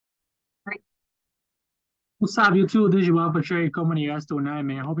What's up, YouTube? This is your AlphaTrader coming to you guys tonight,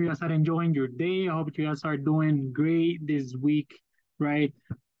 man. I hope you guys are enjoying your day. I hope you guys are doing great this week, right?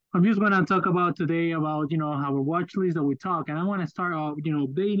 I'm just gonna talk about today about our watch list that we talk, and I want to start off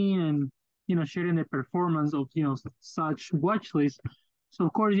updating and sharing the performance of such watch lists. So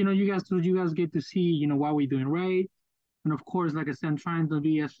of course you guys get to see what we're doing right, and of course like I said, I'm trying to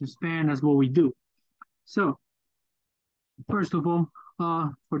be as transparent as what we do. So first of all,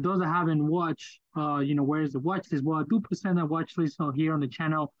 for those that haven't watched, where is the watch list? Well, I do present a watch list here on the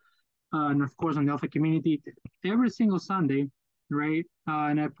channel, and of course on the Alpha community every single Sunday, right?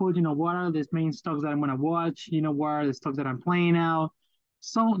 And I put, what are the main stocks that I'm gonna watch? What are the stocks that I'm playing out?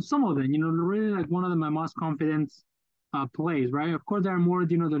 Some of them, really like one of my most confident plays, right? Of course, there are more,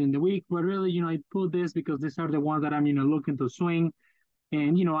 during the week, but really, I put this because these are the ones that I'm, looking to swing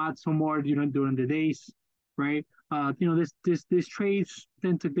and add some more during the days, right? This trades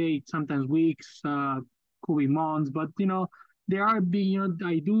tend to take sometimes weeks, could be months, but there are big,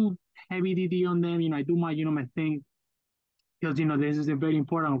 I do heavy duty on them. I do my thing because this is a very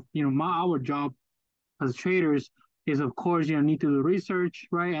important. Our job as traders is of course need to do research,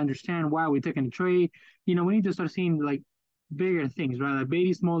 right? Understand why we're taking a trade. We need to start seeing like bigger things, right? Like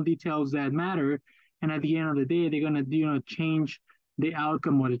very small details that matter, and at the end of the day, they're gonna change the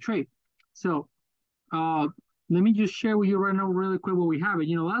outcome of the trade. So uh, let me just share with you right now, really quick, what we have.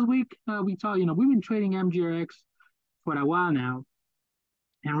 Last week we talked. We've been trading MGRX for a while now,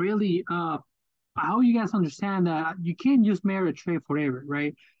 and really, I hope you guys understand that you can't just marry a trade forever,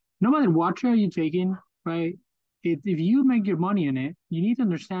 right? No matter what trade you're taking, right? If you make your money in it, you need to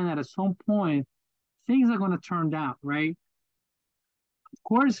understand that at some point things are going to turn down, right? Of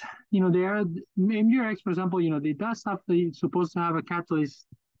course, there are MGRX, for example, they does have they supposed to have a catalyst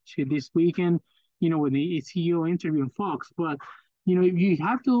this weekend, with the CEO interview in Fox, but you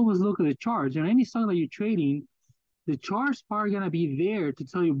have to always look at the charts. Any stock that you're trading, the charts are gonna be there to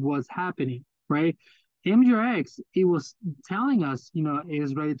tell you what's happening, right? MGRX, it was telling us, it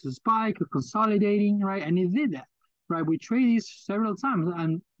is ready to spike, consolidating, right? And it did that, right? We traded this several times,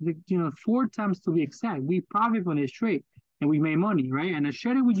 and four times to be exact. We profit from this trade, and we made money, right? And I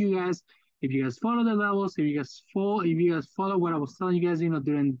shared it with you guys. If you guys follow the levels, if you guys follow what I was telling you guys,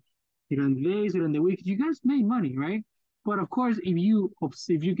 during the days, during the week, you guys made money, right? But of course, if you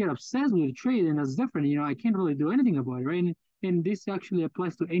get obsessed with the trade, then that's different. I can't really do anything about it, right? And this actually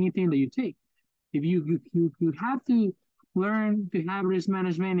applies to anything that you take. If you have to learn to have risk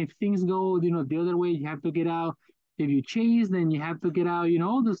management. If things go the other way, you have to get out. If you chase, then you have to get out.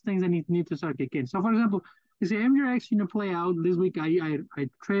 All those things that need to start kicking. So for example, you say MGX play out this week. I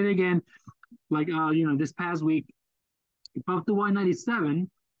traded again, like this past week, up to 197,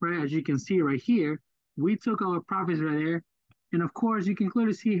 right? As you can see right here, we took our profits right there. And of course, you can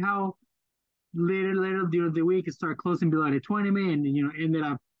clearly see how later during the week it started closing below the 20 minute and ended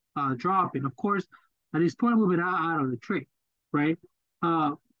up dropping. Of course, at this point we've been out of the trade, right?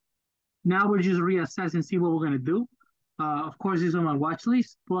 Uh, Now we're just reassessing, see what we're gonna do. Of course, it's on my watch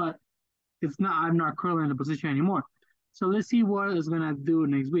list, but it's not. I'm not currently in the position anymore. So let's see what it's gonna do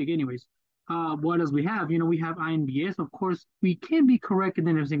next week. Anyways, what else we have? We have INBS. Of course, we can be correct in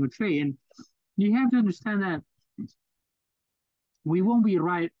every single trade, and you have to understand that we won't be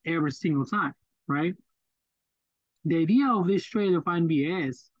right every single time, right? The idea of this trade of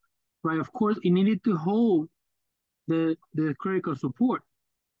INBS, right? Of course, it needed to hold the critical support,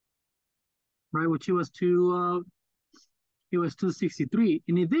 right? Which it was 263,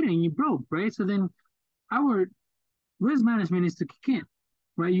 and it didn't. It broke, right? So then our risk management is to kick in,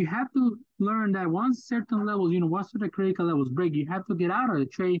 right? You have to learn that once certain levels, once the critical levels break, you have to get out of the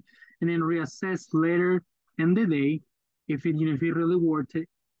trade and then reassess later in the day if it really worth it,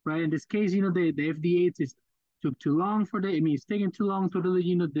 right? In this case, the FDA is took too long for that. I mean, it's taking too long to really,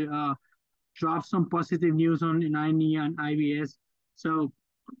 drop some positive news on in INE and IBS. So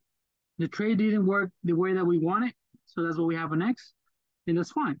the trade didn't work the way that we wanted. So that's what we have next, and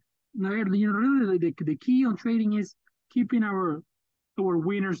that's fine. Now, really, the key on trading is keeping our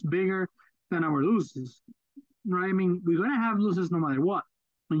winners bigger than our losses, right? I mean, we're gonna have losses no matter what,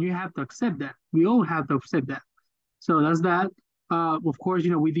 and you have to accept that. We all have to accept that. So that's that. Of course,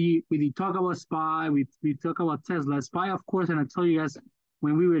 we talk about SPY, we talk about Tesla, SPY, of course, and I tell you guys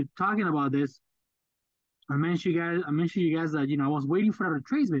when we were talking about this, I mentioned you guys that I was waiting for a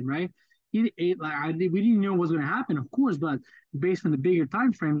retracement, right? We didn't know what was going to happen, of course, but based on the bigger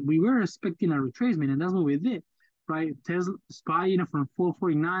time frame, we were expecting a retracement, and that's what we did, right? Tesla SPY, from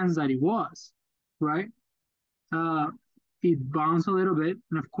 449 that it was, right? Uh, it bounced a little bit,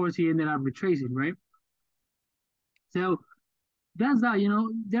 and of course, he ended up retracing, right? So that's that.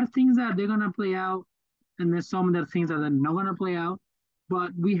 There are things that they're gonna play out, and there's some of the things that are not gonna play out,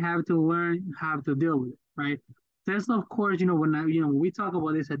 but we have to learn how to deal with it, right? Tesla, of course, when we talk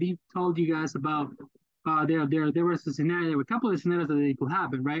about this, I did told you guys about there was a scenario, there were a couple of scenarios that it could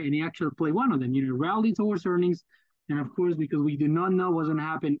happen, right? And he actually played one of them, rally towards earnings, and of course, because we do not know what's gonna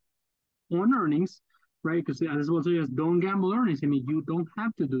happen on earnings, right? Because as well, so just don't gamble earnings. I mean, you don't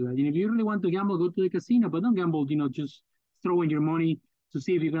have to do that. If you really want to gamble, go to the casino, but don't gamble, just throwing your money to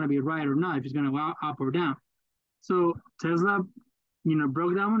see if you're going to be right or not, if it's going to go up or down. So Tesla,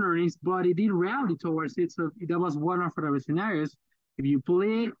 broke down on earnings, but it did rally towards it. So that was one of the scenarios. If you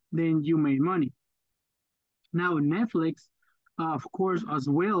play it, then you made money. Now Netflix, of course, as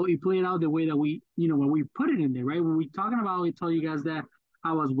well, it played out the way that when we put it in there, right? When we talking about, we told you guys that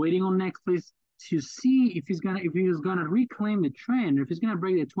I was waiting on Netflix to see if he was gonna reclaim the trend, or if he's gonna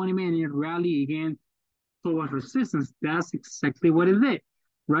break the 20-minute rally again towards resistance. That's exactly what it did,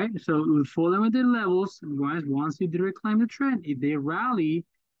 right? So we follow with the levels. Once he did reclaim the trend, if they rally,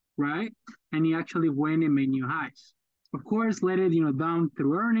 right, and he actually went and made new highs. Of course, let it down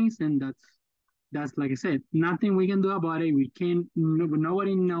through earnings, and that's like I said, nothing we can do about it. We can't.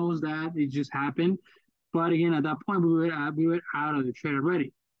 Nobody knows that it just happened. But again, at that point, we were out of the trade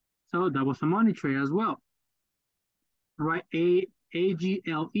already. So that was a money trade as well, right?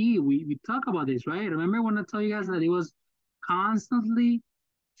 AGLE. We talk about this, right? Remember when I told you guys that it was constantly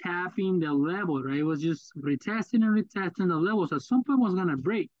tapping the level, right? It was just retesting and retesting the levels. At some point, was gonna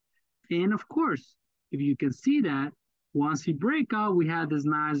break. And of course, if you can see that, once he break out, we had this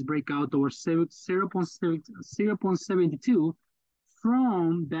nice breakout over 0.72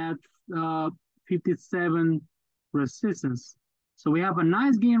 from that 57 resistance. So we have a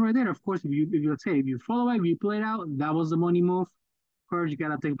nice gain right there. Of course, if you follow it, if you play it out, that was the money move. Of course, you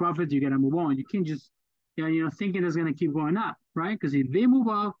gotta take profits, you gotta move on. You can't just thinking it's gonna keep going up, right? Because if they move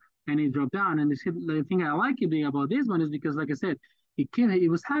up and it drop down, and the thing I like about this one is because, like I said, it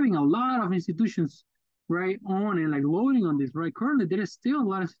was having a lot of institutions right on and like loading on this, right? Currently, there is still a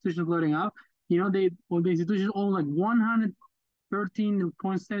lot of institutions loading up. The institutions own like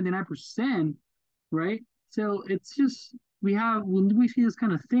 113.79%, right? So it's just when we see this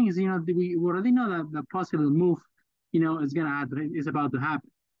kind of things, we already know that the possible move, is gonna happen, is about to happen.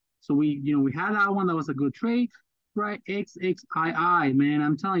 So we had that one that was a good trade, right? XXII, man,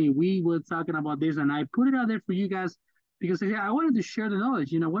 I'm telling you, we were talking about this, and I put it out there for you guys because I wanted to share the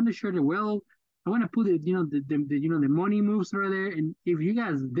knowledge. I wanted to share the well. I want to put it, the money moves right there. And if you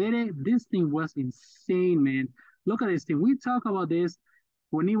guys did it, this thing was insane, man. Look at this thing. We talk about this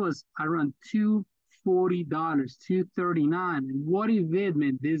when it was around $240, $239. And what it did,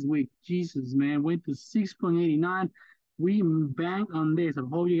 man, this week, Jesus, man, went to 6.89. We banked on this. I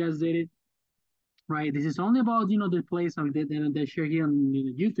hope you guys did it. Right. This is only about, the place that share here on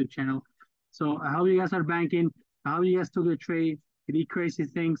the YouTube channel. So I hope you guys are banking. I hope you guys took a trade. You did crazy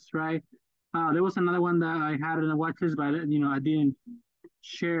things, right? There was another one that I had on the watch list, but I didn't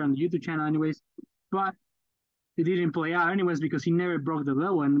share on the YouTube channel anyways. But it didn't play out anyways because he never broke the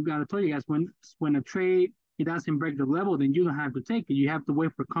level. And I gotta tell you guys, when a trade it doesn't break the level, then you don't have to take it. You have to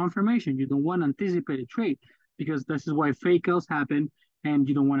wait for confirmation. You don't want to anticipate a trade because this is why fake outs happen, and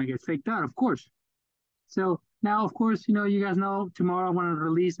you don't want to get faked out, of course. So now, of course, you guys know tomorrow I want to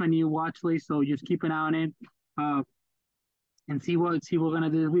release my new watch list, so just keep an eye on it, and see what we're gonna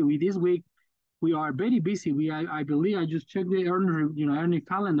do this week. We are very busy. I believe I just checked the earning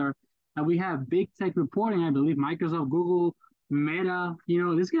calendar, and we have big tech reporting. I believe Microsoft, Google, Meta.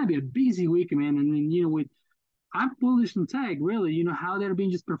 This is gonna be a busy week, man. And then I'm bullish on tech, really. How they're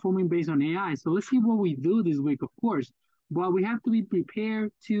being just performing based on AI. So let's see what we do this week, of course. But we have to be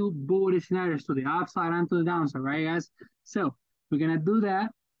prepared to bullish scenarios to the upside and to the downside, right, guys? So we're gonna do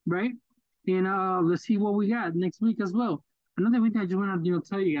that, right? And let's see what we got next week as well. Another thing I just want to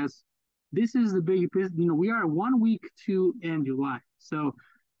tell you guys, this is the big, we are 1 week to end July, so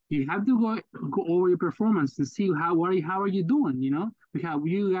you have to go over your performance and see how are you doing. You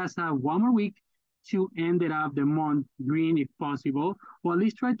guys have 1 more week to end it up the month green if possible, or at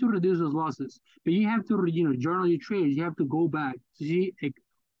least try to reduce those losses. But you have to journal your trades. You have to go back to see,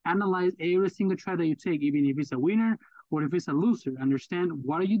 analyze every single trade that you take, even if it's a winner or if it's a loser. Understand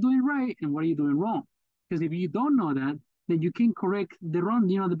what are you doing right and what are you doing wrong. Because if you don't know that, then you can correct the wrong,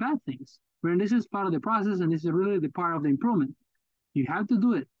 the bad things. When this is part of the process, and this is really the part of the improvement. You have to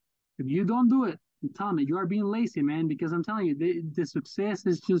do it. If you don't do it, tell me you are being lazy, man. Because I'm telling you, the success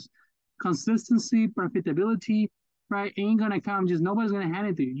is just consistency, profitability, right? Ain't gonna come. Just nobody's gonna hand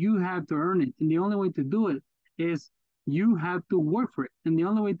it to you. You have to earn it, and the only way to do it is you have to work for it. And the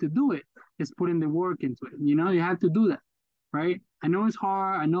only way to do it is putting the work into it. You have to do that. right? I know it's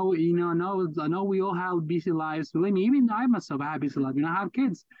hard. I know, I know we all have busy lives. Believe me, even I myself have busy life. I have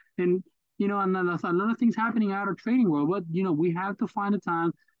kids, and and there's a lot of things happening out of trading world. But we have to find the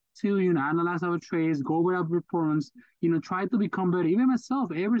time to analyze our trades, go over our performance. Try to become better. Even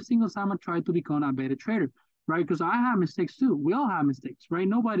myself, every single time I try to become a better trader, right? Because I have mistakes too. We all have mistakes, right?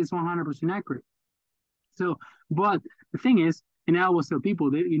 Nobody's 100% accurate. So, but the thing is, and I always tell people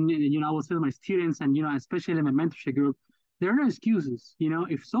that, I always tell my students and, especially in my mentorship group, there are no excuses.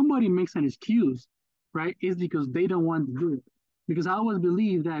 If somebody makes an excuse, right, it's because they don't want to do it. Because I always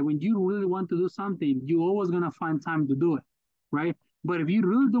believe that when you really want to do something, you're always going to find time to do it, right? But if you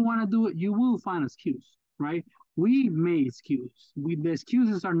really don't want to do it, you will find excuse, right? We make excuses. The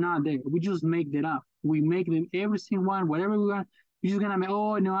excuses are not there. We just make that up. We make them every single one, whatever we want. You're just gonna make,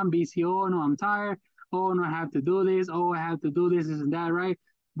 oh no, I'm busy. Oh no, I'm tired. Oh no, I have to do this. Oh, I have to do this and that, right?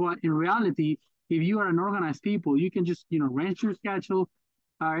 But in reality, if you are an organized people, you can just arrange your schedule.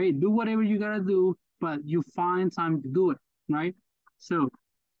 All right, do whatever you gotta do, but you find time to do it, right? So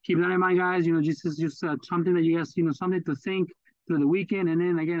keep that in mind, guys. This is just something that you guys, something to think through the weekend. And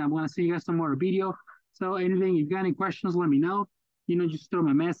then again, I'm gonna see you guys tomorrow video. So anything, if you got any questions, let me know. Just throw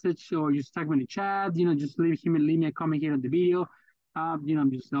me a message or just type me in the chat. Just leave me a comment here on the video.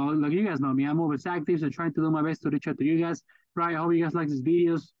 I'm just like you guys know me. I'm always active, so trying to do my best to reach out to you guys. Right. I hope you guys like these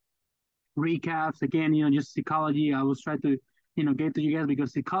videos, recaps. Again, just psychology. I was trying to, get to you guys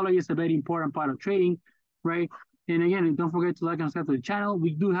because psychology is a very important part of trading, right? And again, don't forget to like and subscribe to the channel.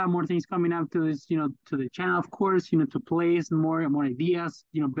 We do have more things coming up to this, to the channel, of course, to place more ideas,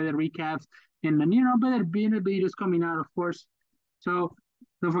 better recaps, and then, better videos coming out, of course. So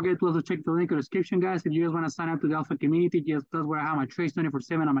don't forget to also check the link in the description, guys. If you guys want to sign up to the Alpha community, that's where I have my trades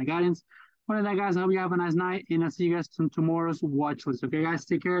 24/7 on my guidance. Other than that, guys, I hope you have a nice night, and I'll see you guys on tomorrow's watch list. Okay, guys,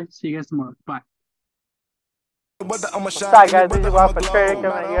 take care. See you guys tomorrow. Bye. What's up, guys? This is AlphaTrader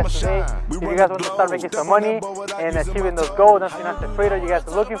coming to you guys today. If you guys want to start making some money and achieving those goals and financial freedom you guys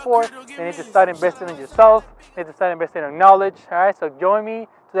are looking for, you need to start investing in yourself. You need to start investing in knowledge. All right, so join me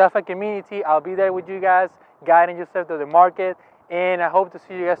to the Alpha community. I'll be there with you guys, guiding yourself to the market. And I hope to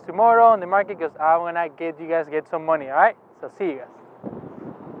see you guys tomorrow on the market because I want to get some money. All right, so see you guys.